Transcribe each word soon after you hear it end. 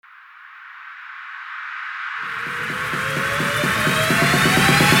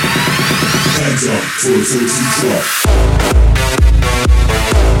Hands up for a 13 drop.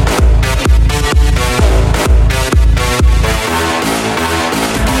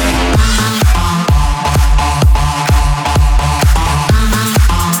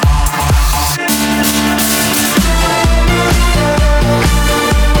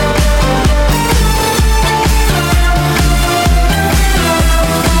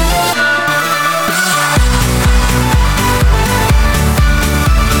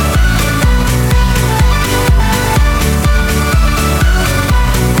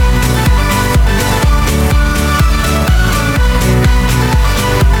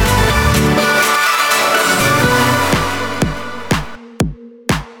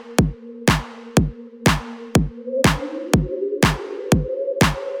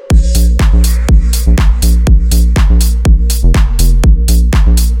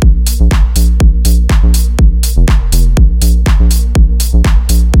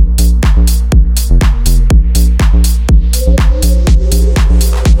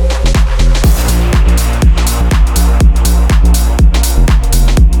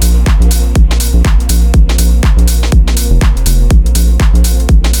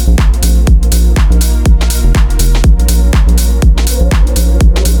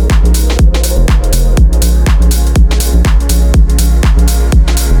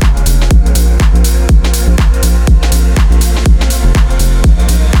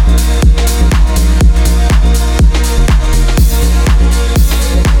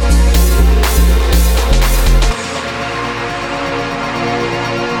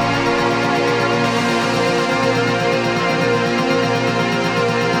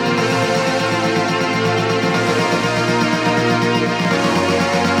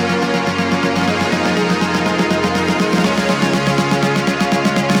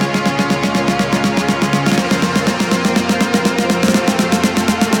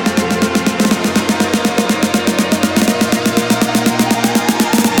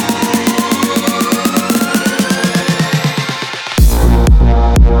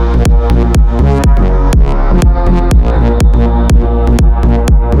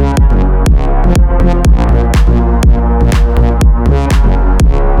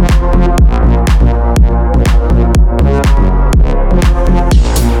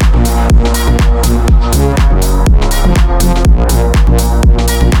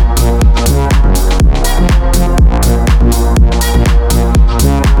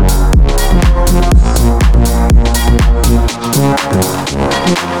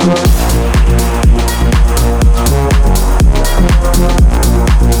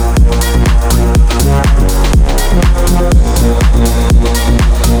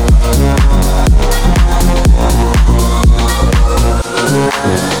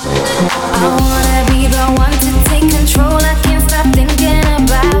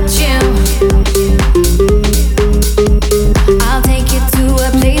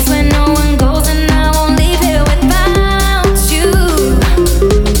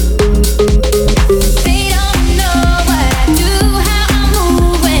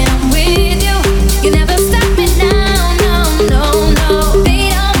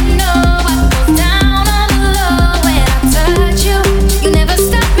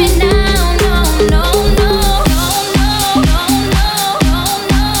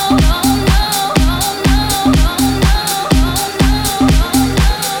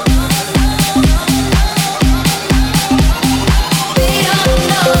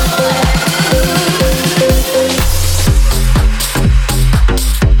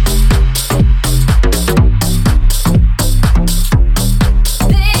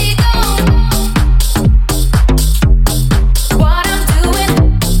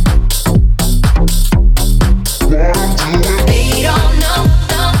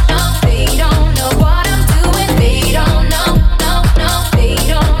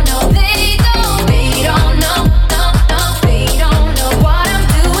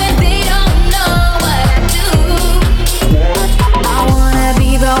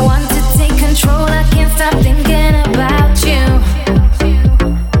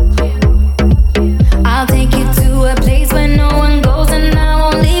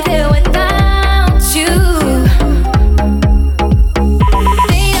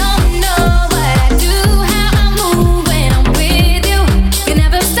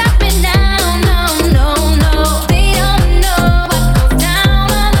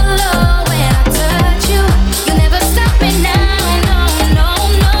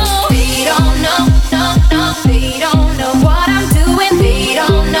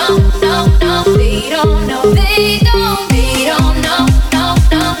 They don't know, no,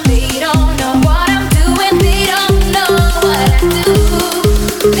 no, they don't know what I'm doing.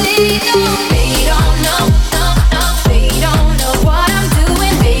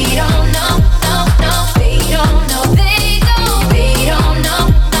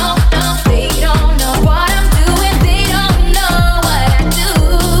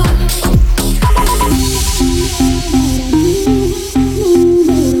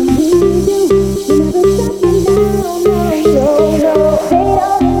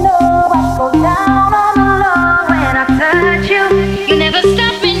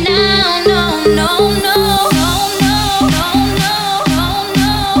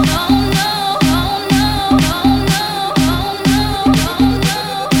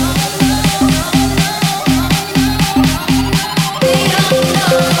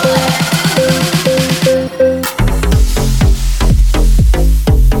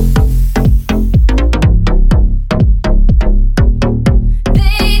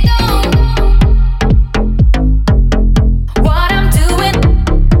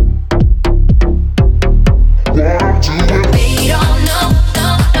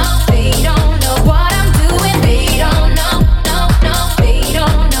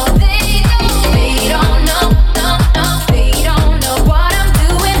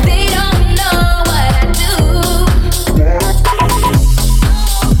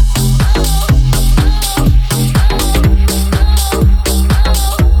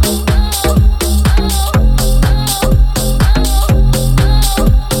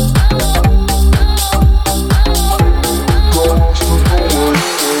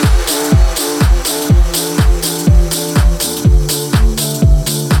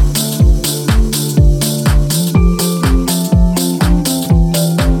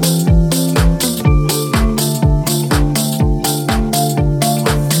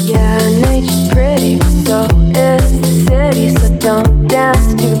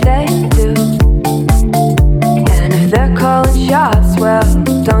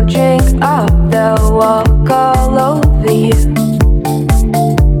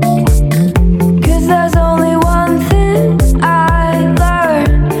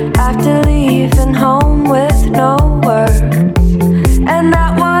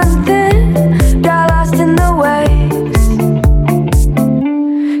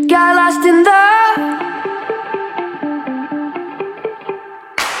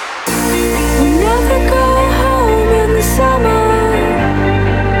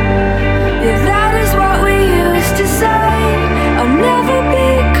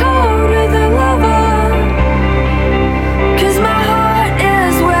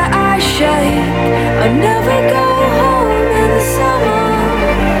 never go home in the summer.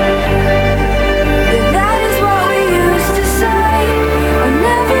 That is what we used to say. I'll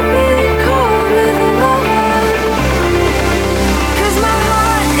never be cold with a lover. 'Cause my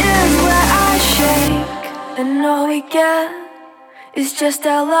heart is where I shake, and all we get is just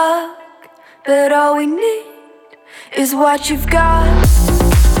our luck. But all we need is what you've got,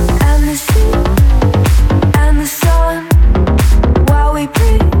 and the sea and the sun while we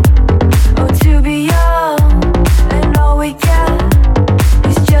breathe. Oh, to be young, and all we get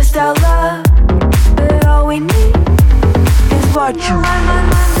is just our love. But all we need is what you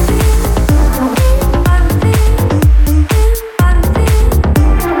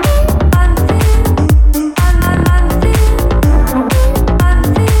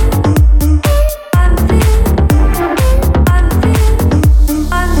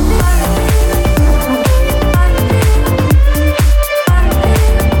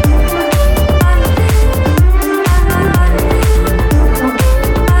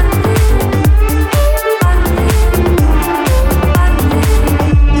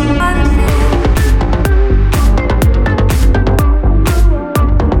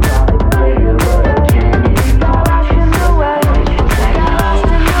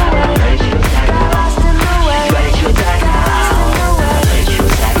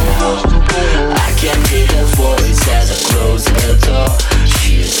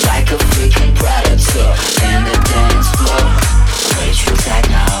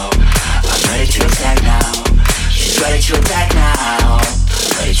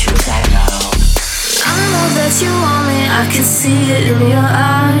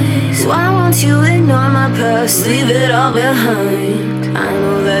leave it all behind. I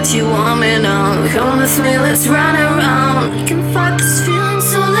know that you want me now. Come with me, let's run around. We can fight this feeling,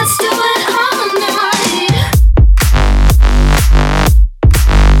 so let's do it all night.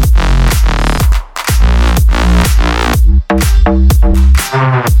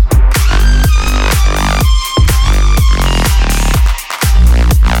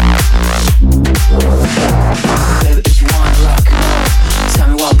 Baby, if you want luck, tell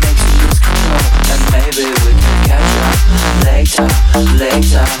me what makes you lose control, and maybe we can catch up later,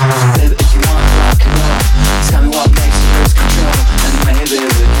 later. Baby, if you want rock and roll, tell me what makes you lose control, and maybe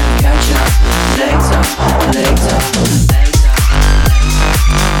we can catch up later, later, later.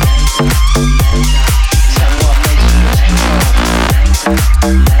 Tell me what makes you lose control,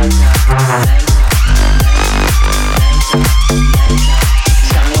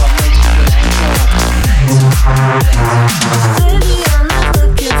 later, later, later. Baby, I'm not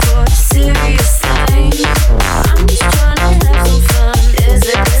looking for a serious thing. I'm just trying to have some fun. Is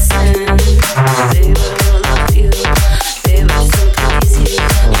it the same? Baby, I love you. Baby, so please you.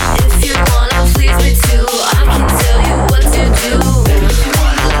 If you wanna please me too, I can tell you what to do. Baby, if you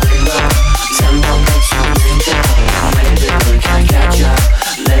wanna rock and roll, tell me what makes you lose control. Maybe we can catch up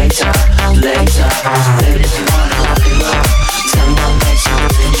later, later. Baby, if you wanna rock and roll, tell me what makes you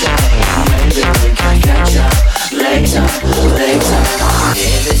lose control. Maybe we can catch up later, later.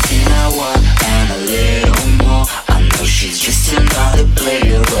 Everything I want and a little more. I know she's just another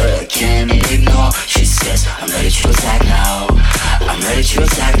player, but I can't ignore. She says, I'm ready to attack now. I'm ready to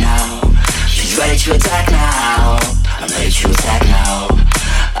attack now. She's ready to attack now. I'm ready to attack now.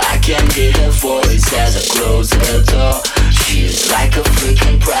 I can hear her voice as I close the door. She's like a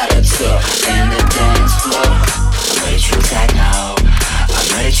freaking predator in the dance floor. I'm ready to attack now. I'm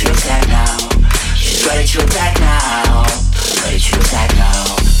ready to attack now. She's ready to attack now. Ready to attack now.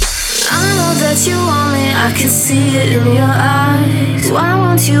 I know that you want me, I can see it in your eyes. Why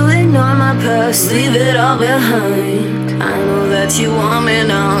won't you ignore my past, leave it all behind? I know that you want me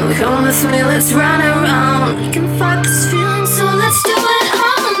now. Come with me, let's run around. We can fight this feeling, so let's do it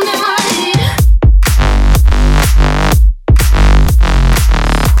all night.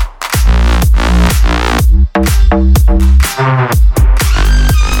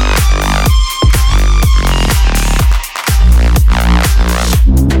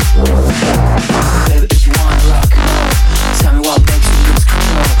 Baby, if you wanna rock and roll, tell me what makes you lose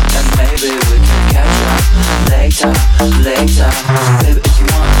control, and maybe we can catch up later, later. Baby, if you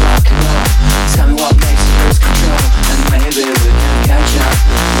wanna rock and roll, tell me what makes you lose control, and maybe we can catch up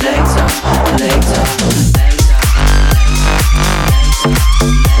later, later, later.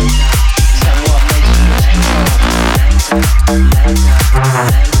 Tell me what makes you lose control, later, later,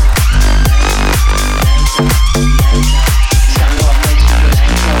 later.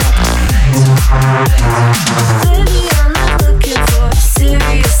 Baby, I'm not looking for a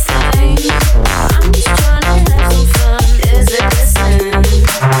serious thing. I'm just trying to have some fun. Is it the same?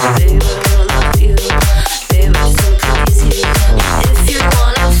 Baby, I love you. Baby, so please you. If you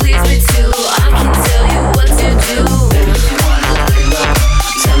wanna please me too, I can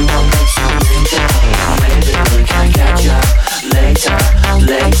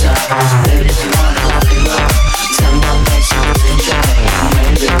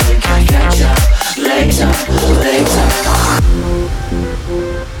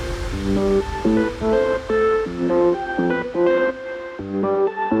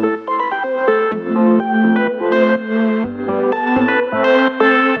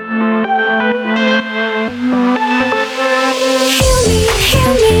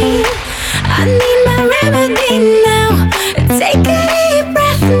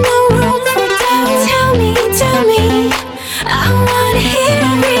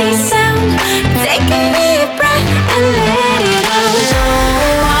every sound. Take a deep breath and let it out. No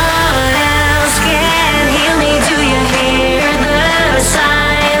one else can heal me. Do you hear the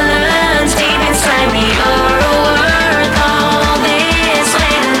silence deep inside me? You're worth all this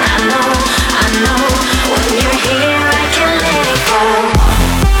weight, and I know when you're here I can let it go.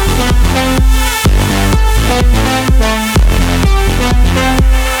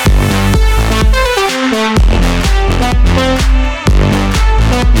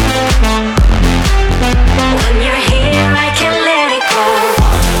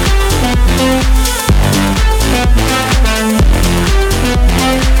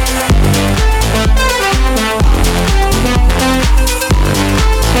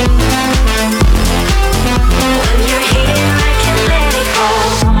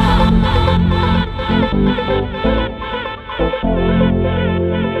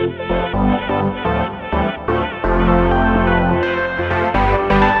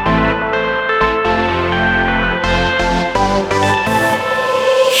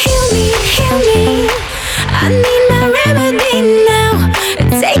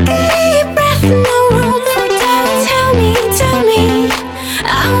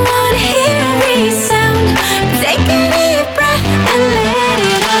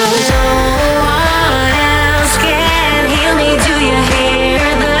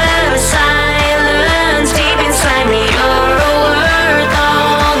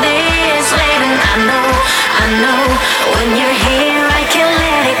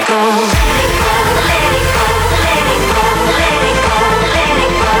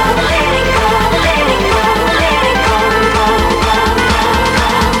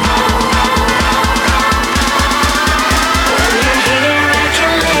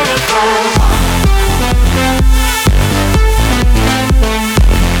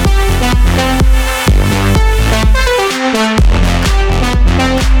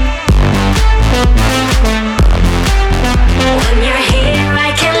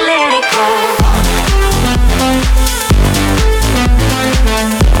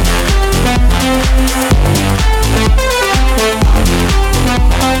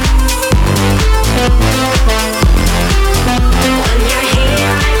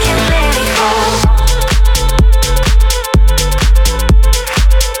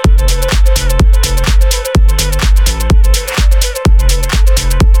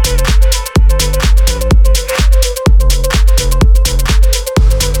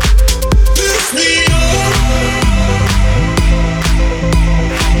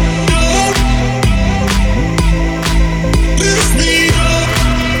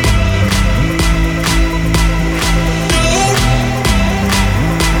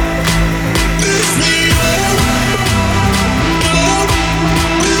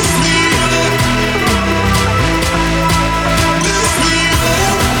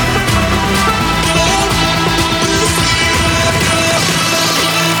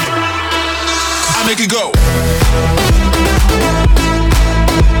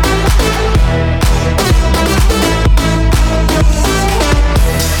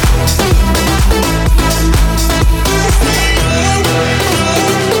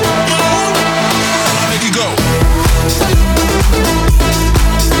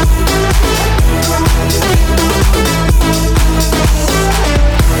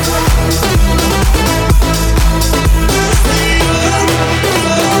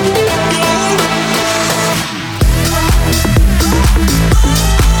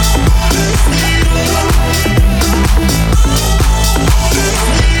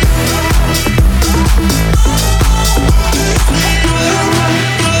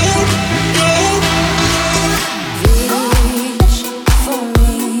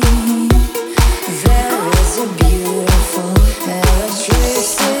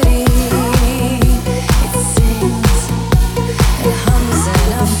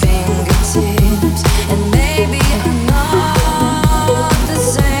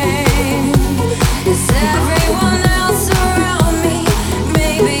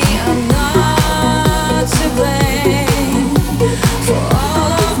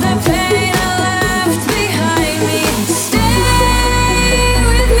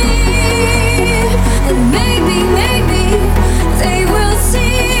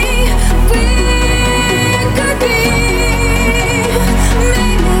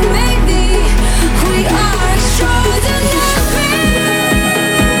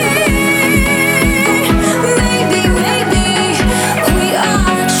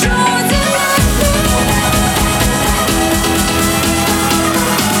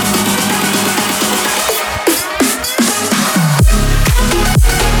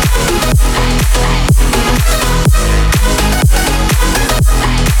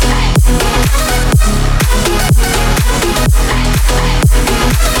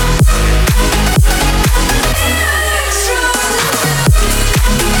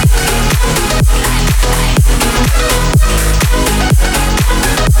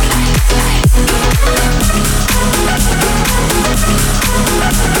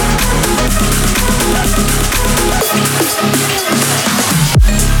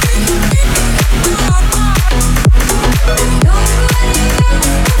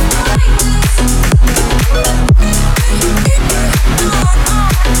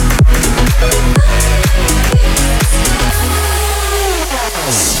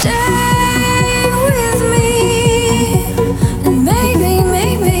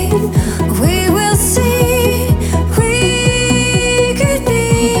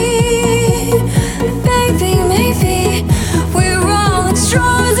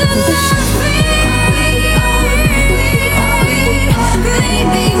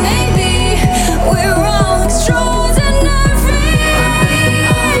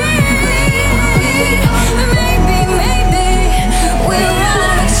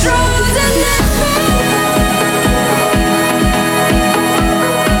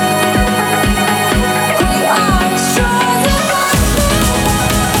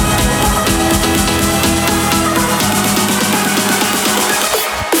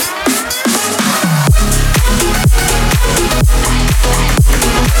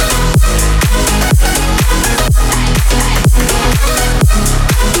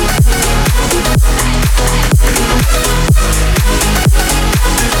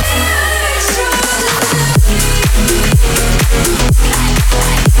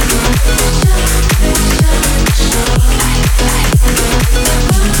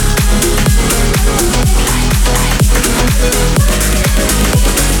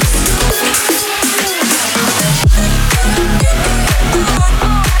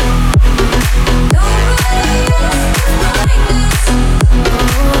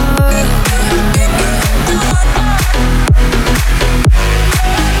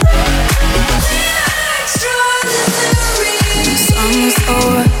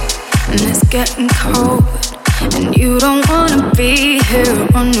 getting cold, and you don't wanna be here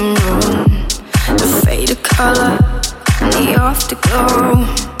on your own. The faded color and the afterglow,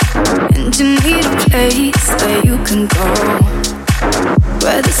 and you need a place where you can go,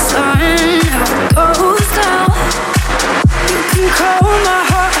 where the sun never goes down. You can call my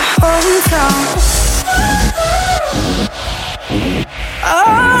heart a hometown.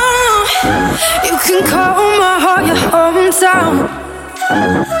 Oh, you can call my heart your hometown.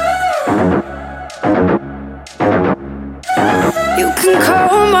 You can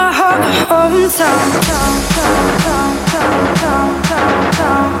call my heart your hometown.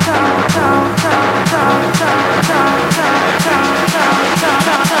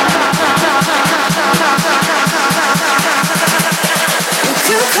 You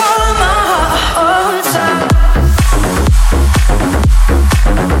can call my heart hometown.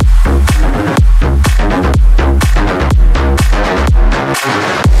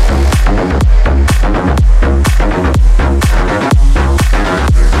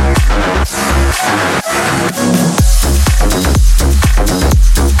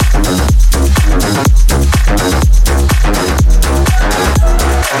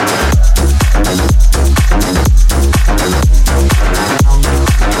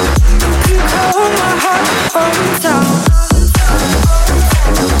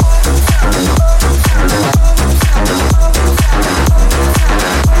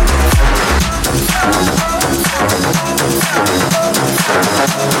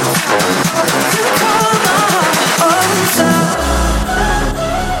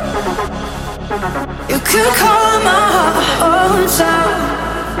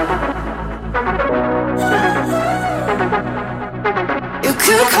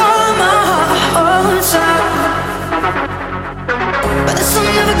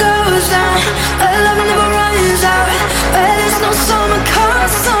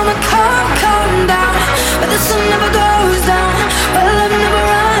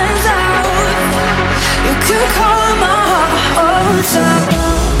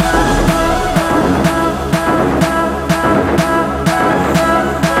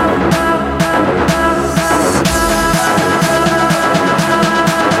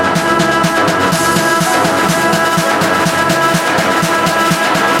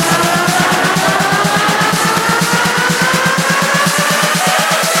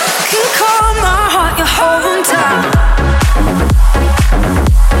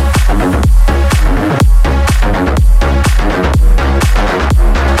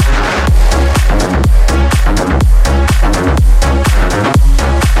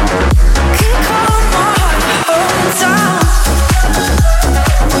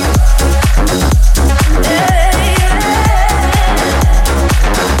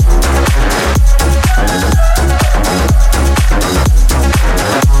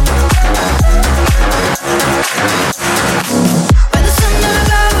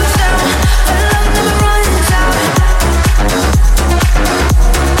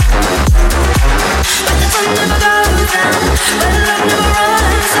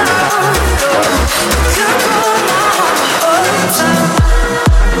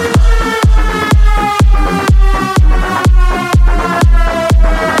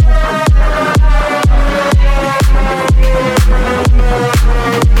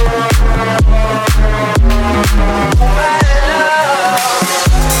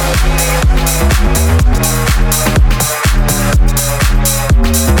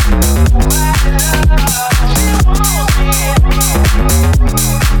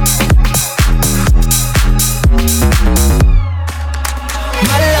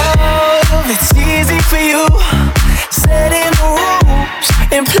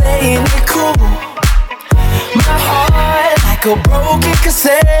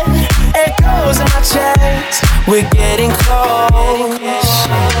 We're getting close.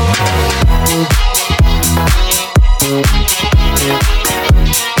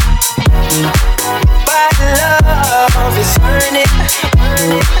 My love is burning,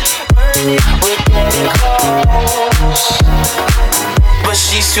 burning, burning. We're getting close, but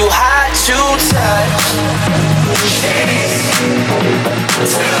she's too hot to touch.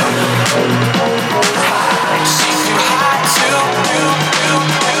 She's too hot to do.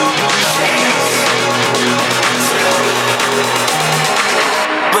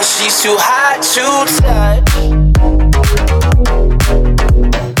 But she's too hot to touch.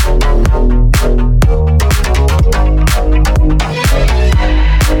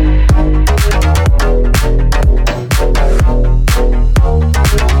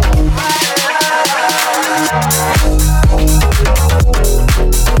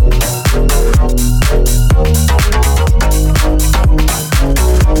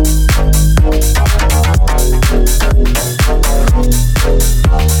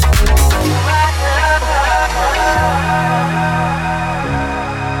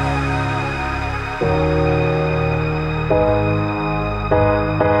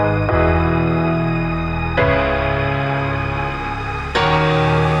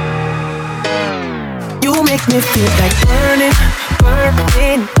 make me feel like burning,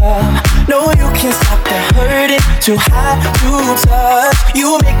 burning up. No, you can't stop the hurting. Too hot to touch.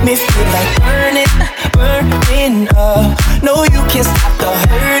 You make me feel like burning, burning up. No, you can't stop the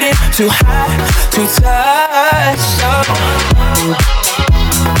hurting. Too hot to touch.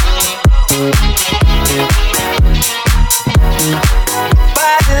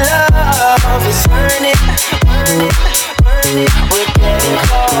 My love is burning, burning, burning. We're getting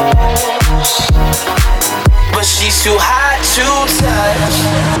close, but she's too hot to touch.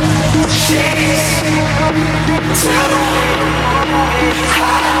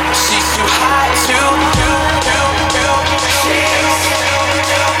 She's too hot to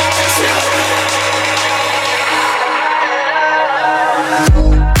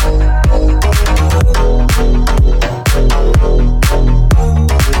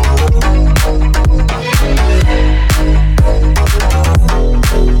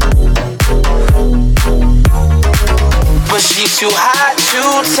but she's too hot to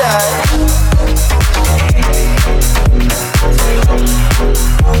touch.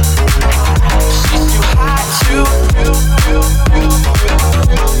 She's too hot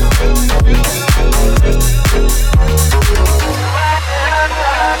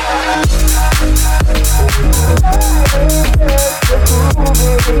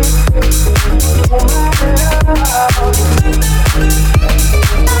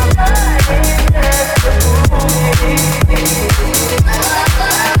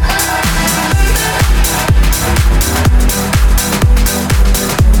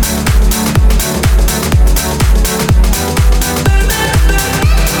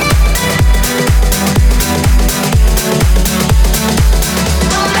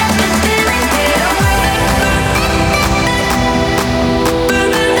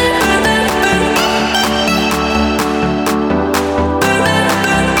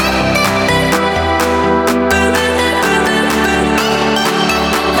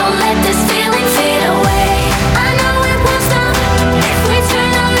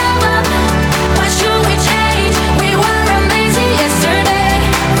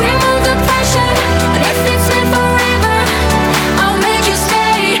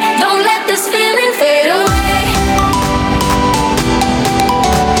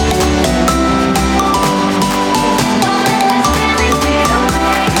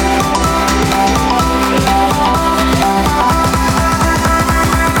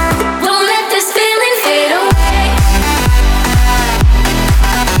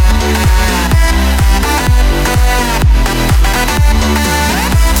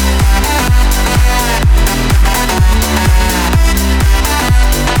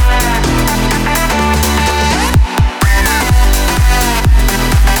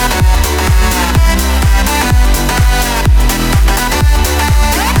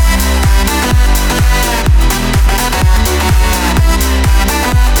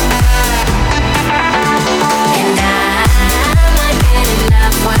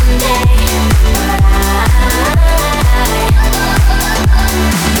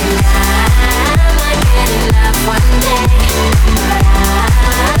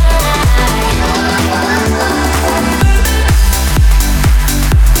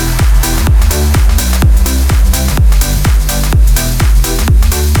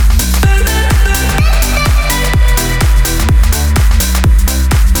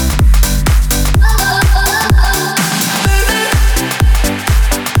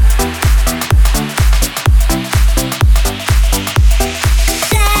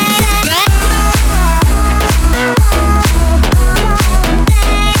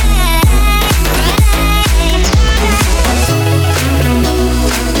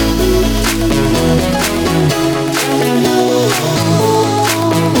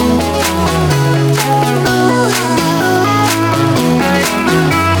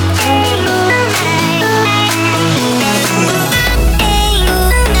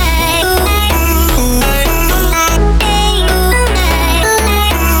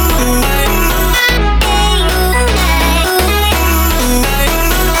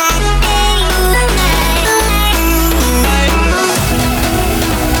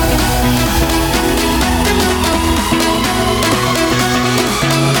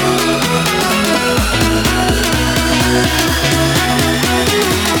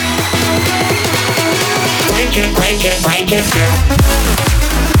break it down.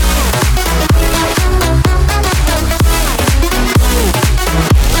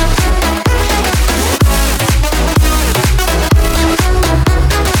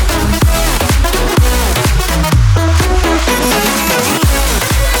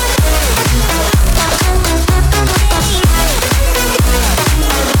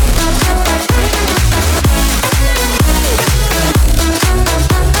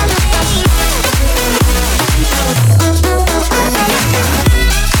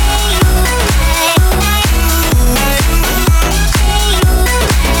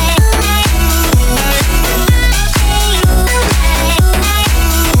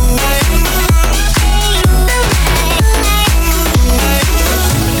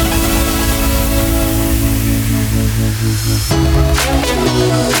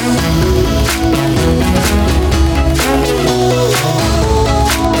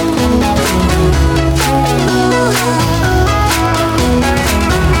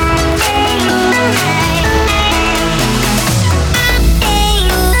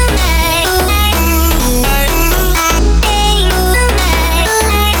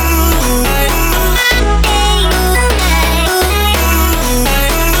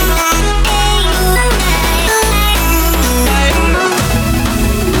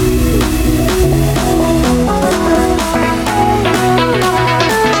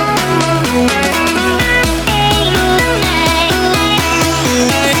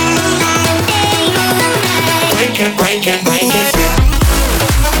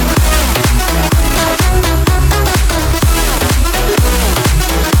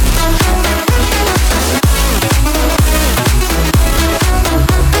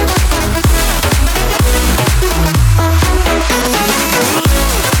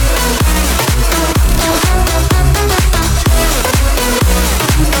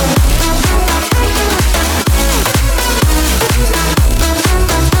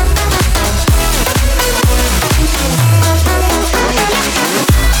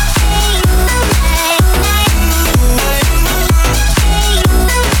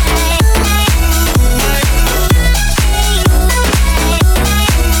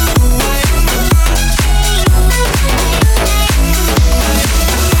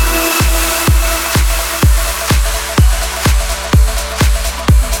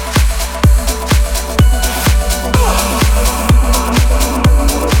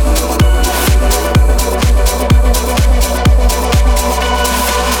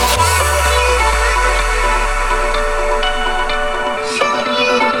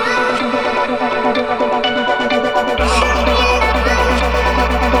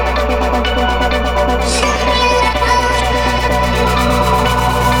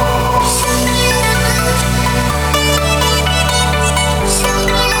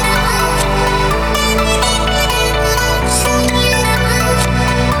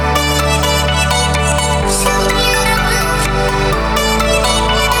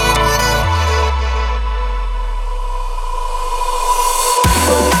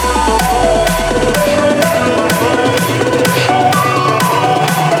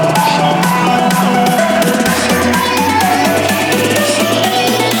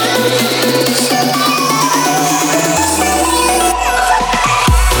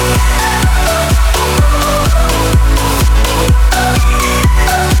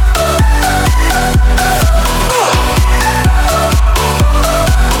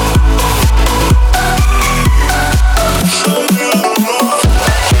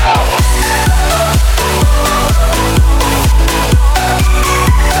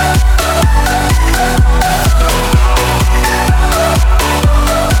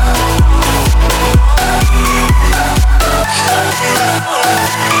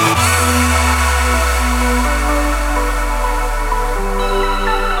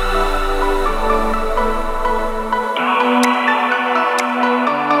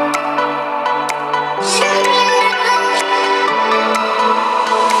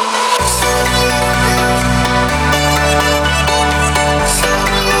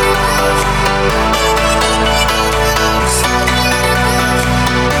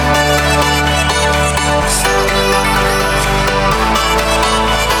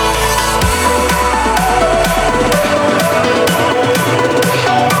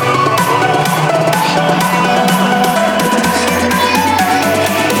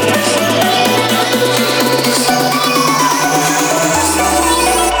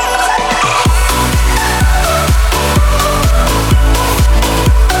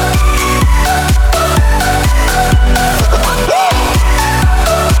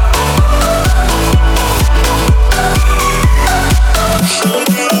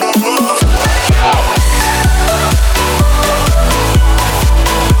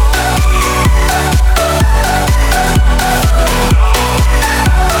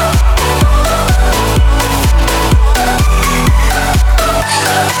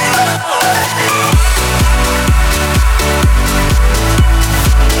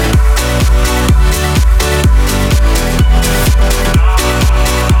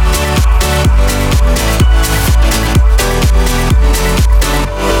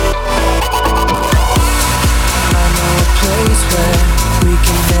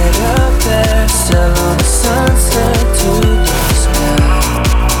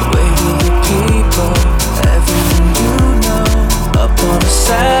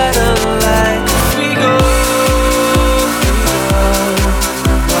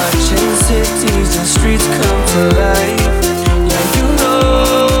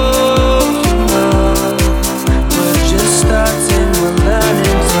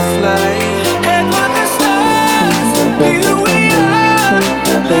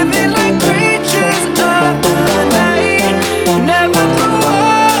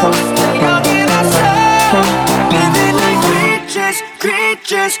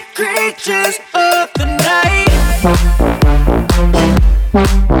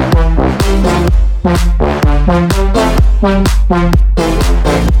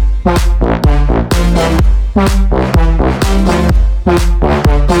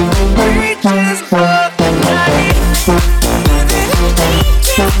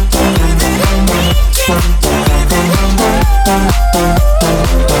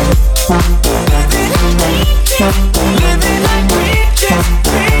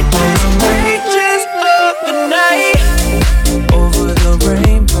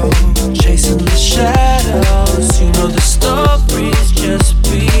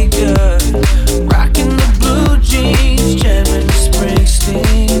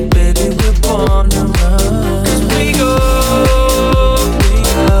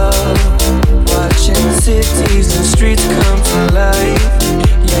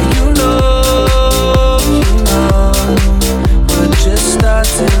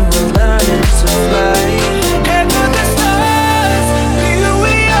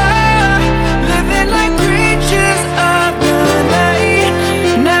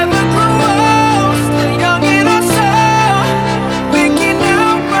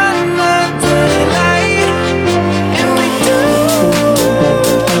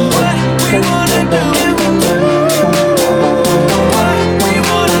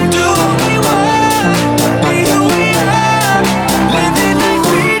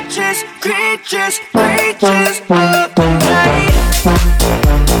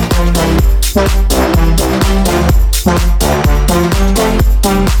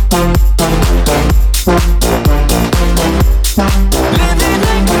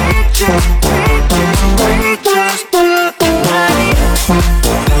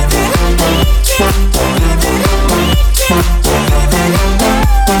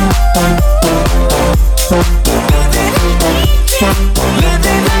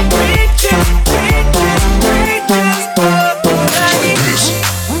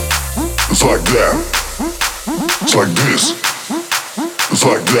 like that. It's like this. It's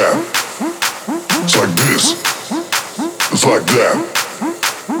like that. It's like this. It's like that.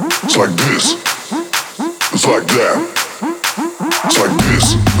 It's like this. It's like that. It's like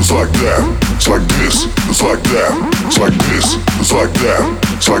this. It's like that. It's like this. It's like that. It's like this. It's like that.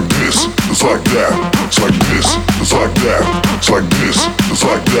 It's like this. It's like that. It's like this. It's like that. It's like this. It's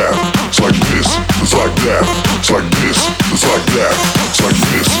like that. It's like this. It's like that. It's like this. It's like that. It's like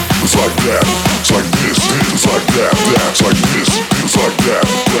this. It's like that. It's like this. It's like that. It's like this. It's like that.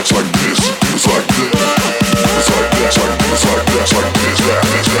 It's like this. It's like this. It's like that. It's like this. It's like that. It's like this. That.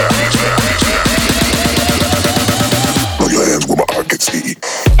 It's that. It's that. It's that. Throw your hands where my eye can see.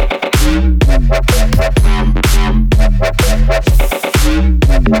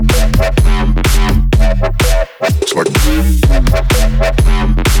 It's like it's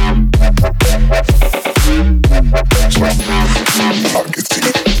like I can see.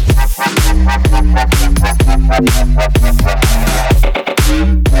 It's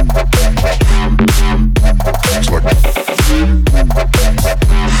like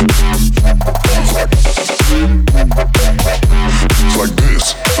it's like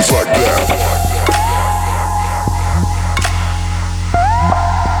this. It's like that.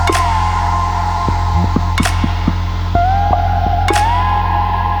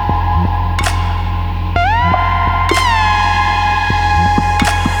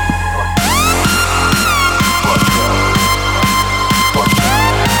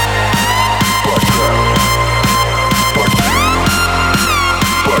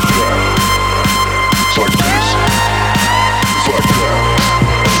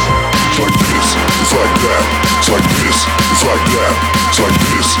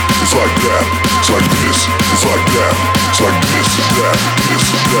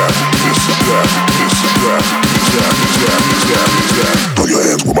 Throw your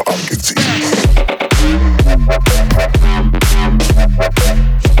hands where my eye can see.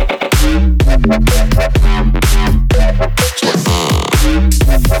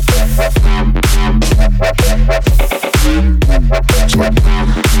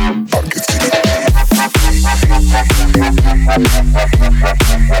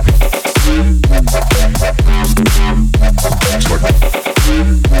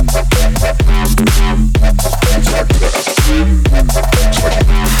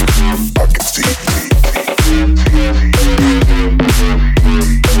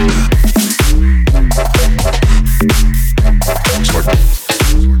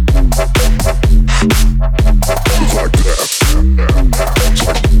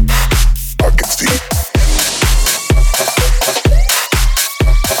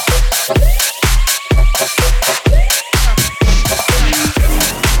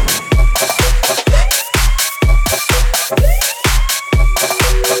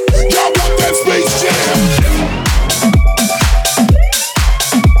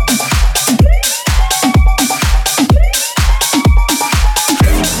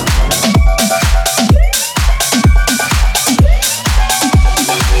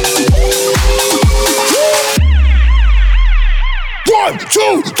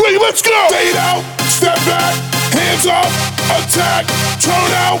 Let's go! Fade out, step back, hands up, attack,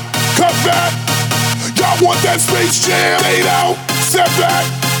 turn out, cut back. Y'all want that Space Jam? Fade out, step back,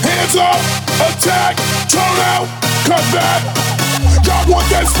 hands up, attack, turn out, cut back. Y'all want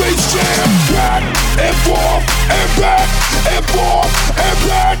that Space Jam? Back and forth and back and forth and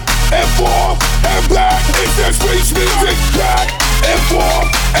back and forth and back. It's that space music. Back and forth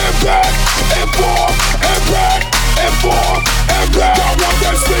and back and forth and back and forth and back. Y'all want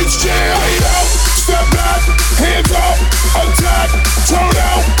that Space Jam? Fade out, step back, hands up, attack, turn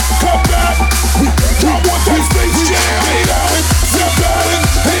out, cut back. Y'all want that Space Jam? Fade out, step back,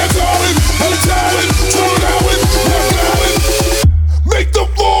 hands up, attack, turn out, cut back. Make the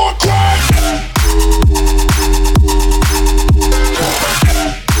floor crack.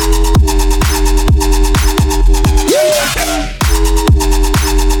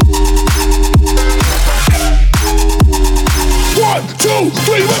 One, two,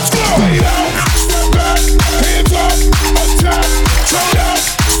 three, let's go. Fade out, step back, hands up, attack, turn out,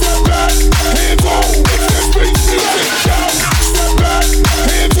 step back, hands up, it's that space music. Out, step back,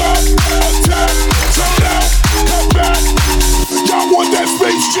 hands up, attack, turn out, come back. Y'all want that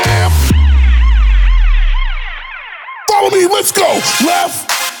Space Jam? Follow me, let's go. Left,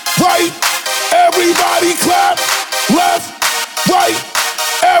 right, everybody clap. Left, right,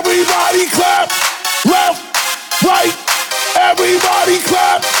 everybody clap. Left, right, everybody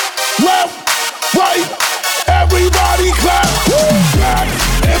clap. Left, right, everybody clap. Back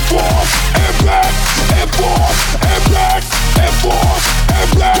and forth and back and forth and back and forth and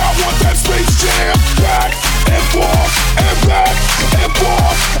back. I want that Space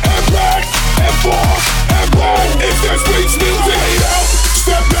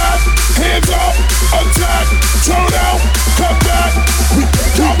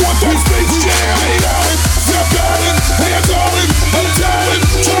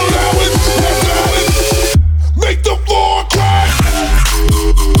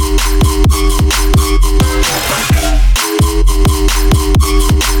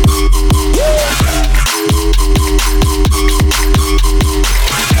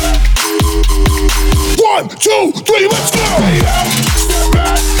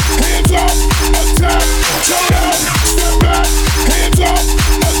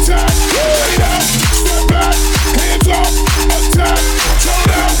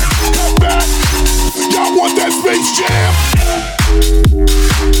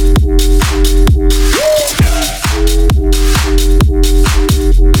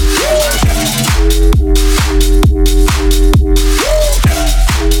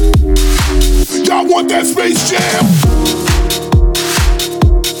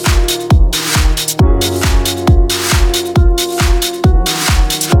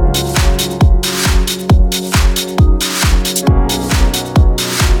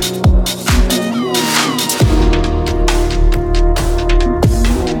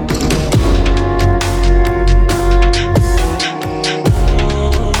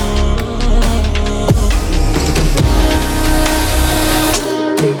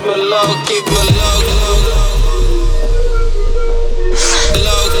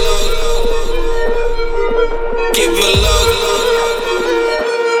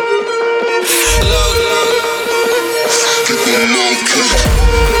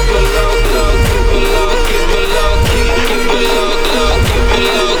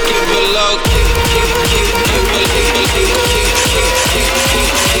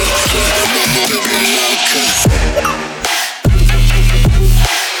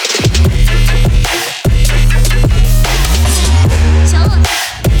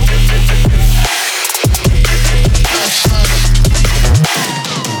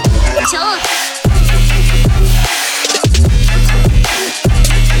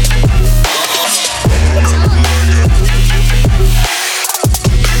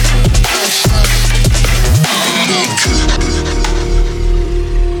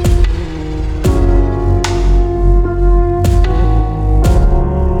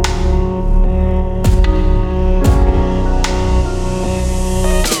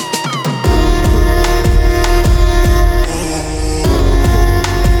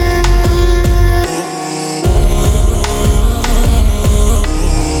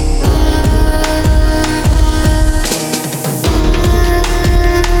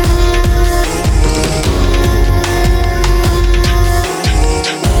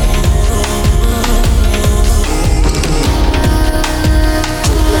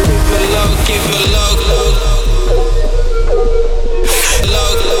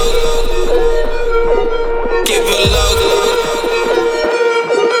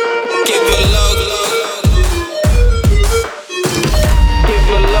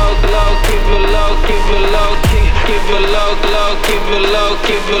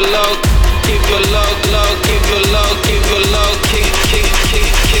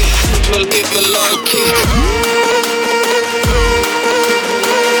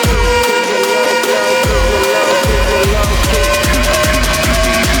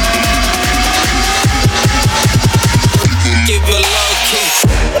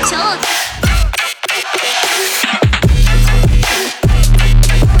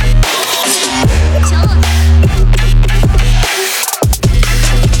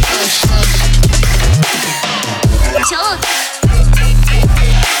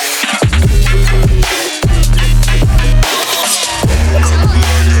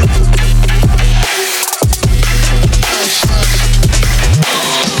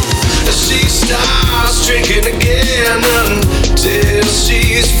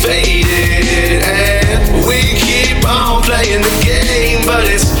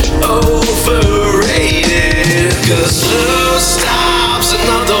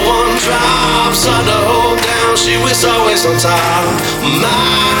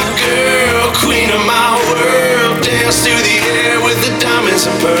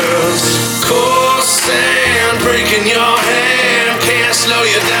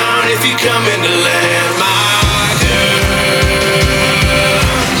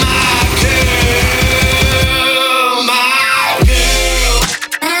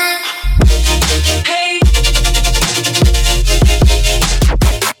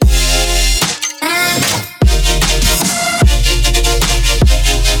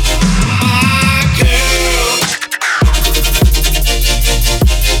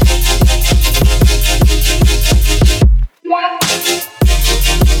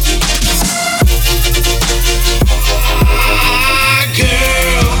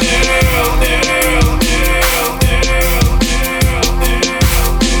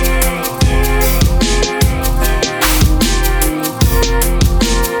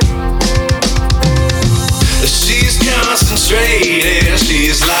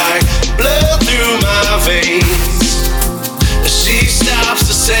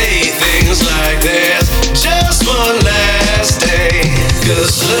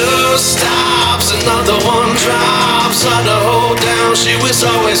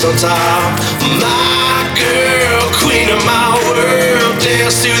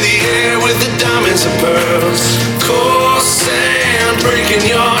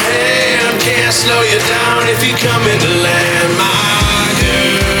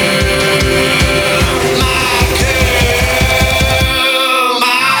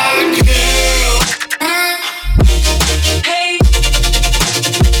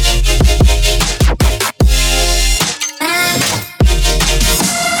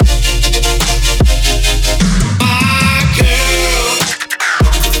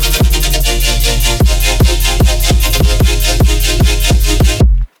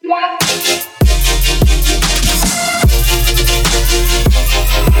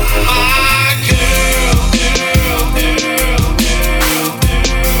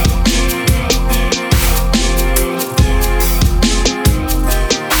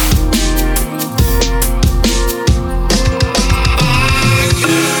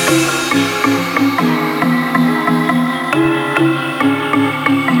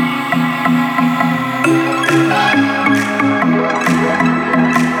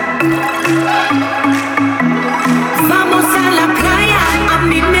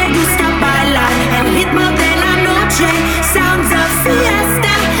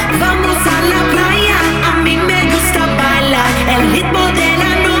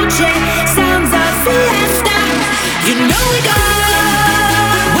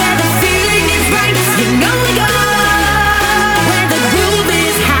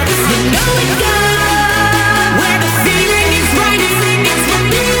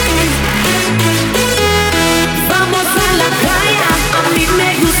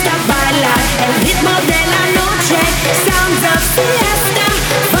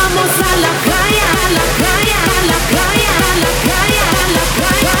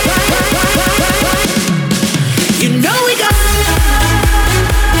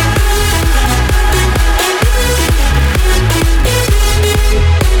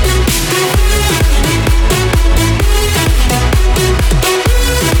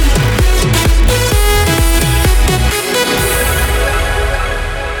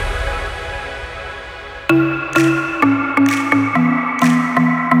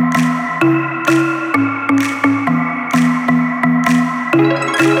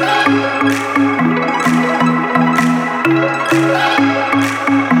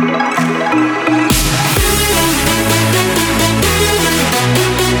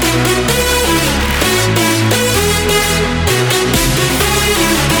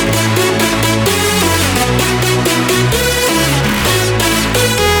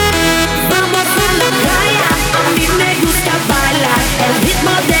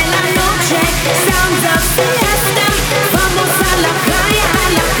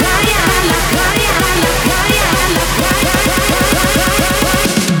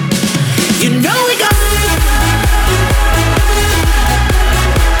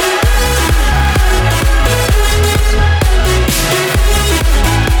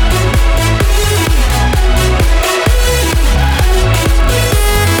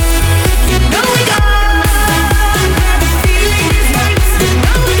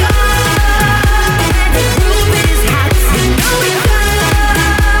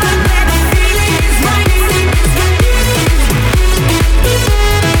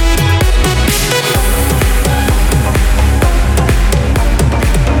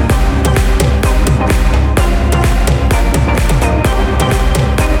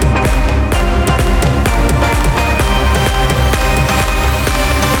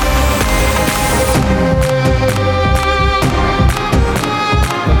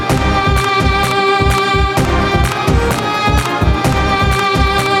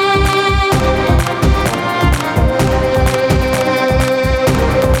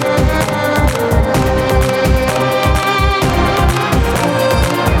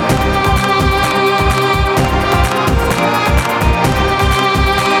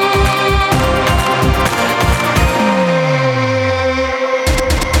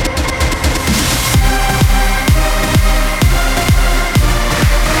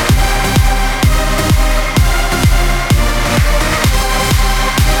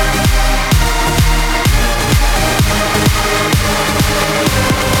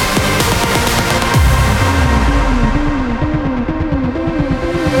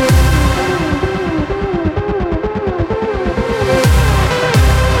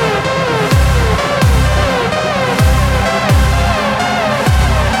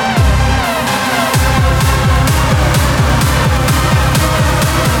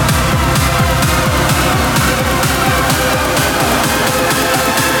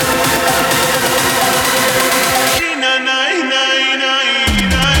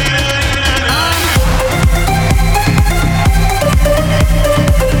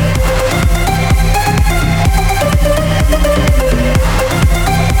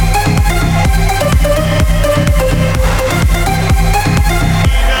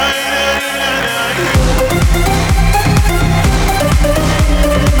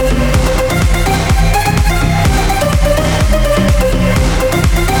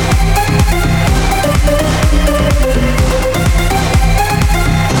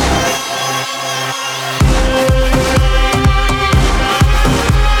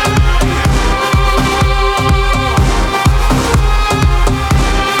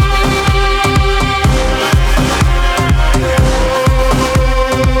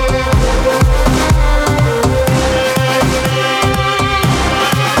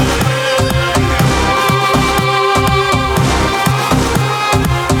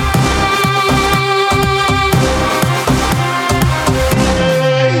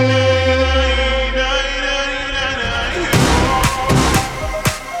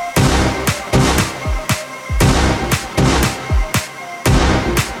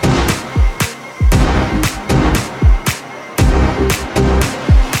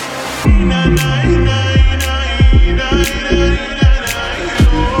I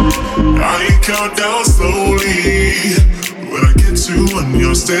count down slowly. When I get to one,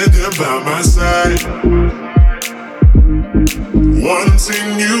 you're standing by my side.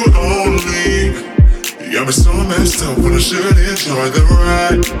 Wanting you only. You got me so messed up when I should enjoy the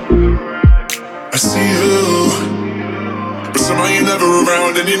ride. I see you, but somehow you're never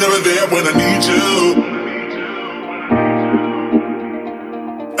around and you're never there when I need you.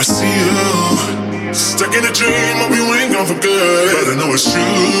 I see you, stuck in a dream of you ain't gone for good, but I know it's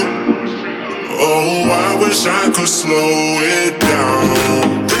true. Oh, I wish I could slow it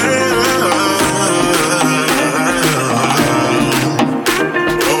down.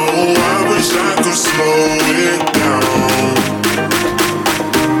 Oh, I wish I could slow it down.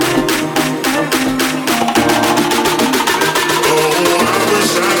 Oh, I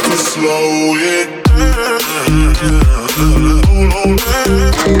wish I could slow it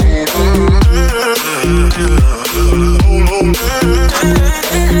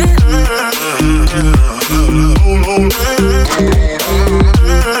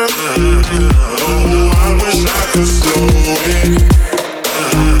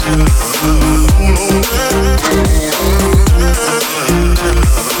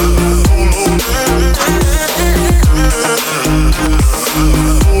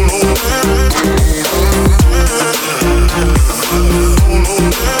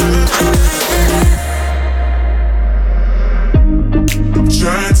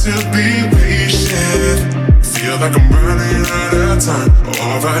trying to be patient. Feel like I'm running out of time,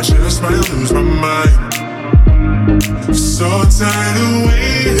 or I just might lose my mind. So tired of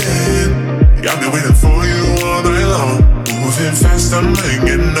waiting. Got me waiting for you all night long. Moving fast, I'm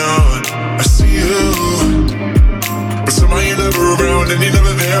hanging on. I see you, but somehow you're never around and you're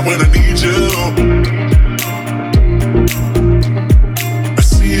never there when I need you. I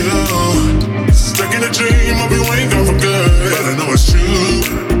see you, stuck in a dream of you ain't gone for good, but I know it's true.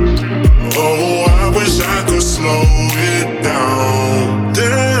 Oh, I wish I could slow it down.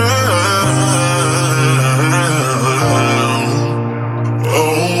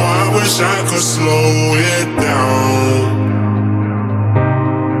 Oh, I wish I could slow it down.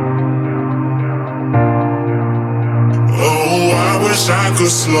 Oh, I wish I could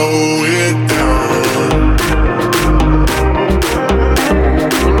slow it down.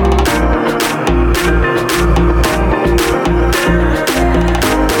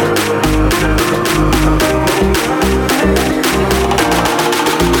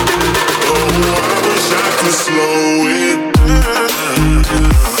 Slow it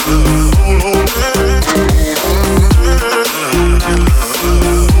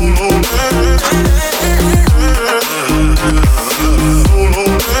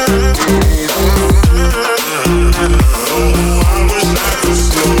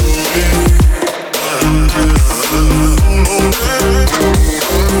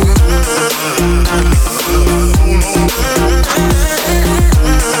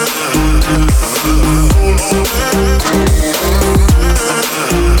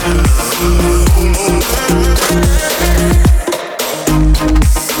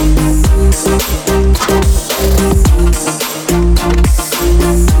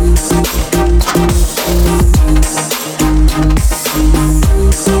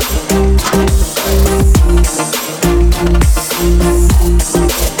So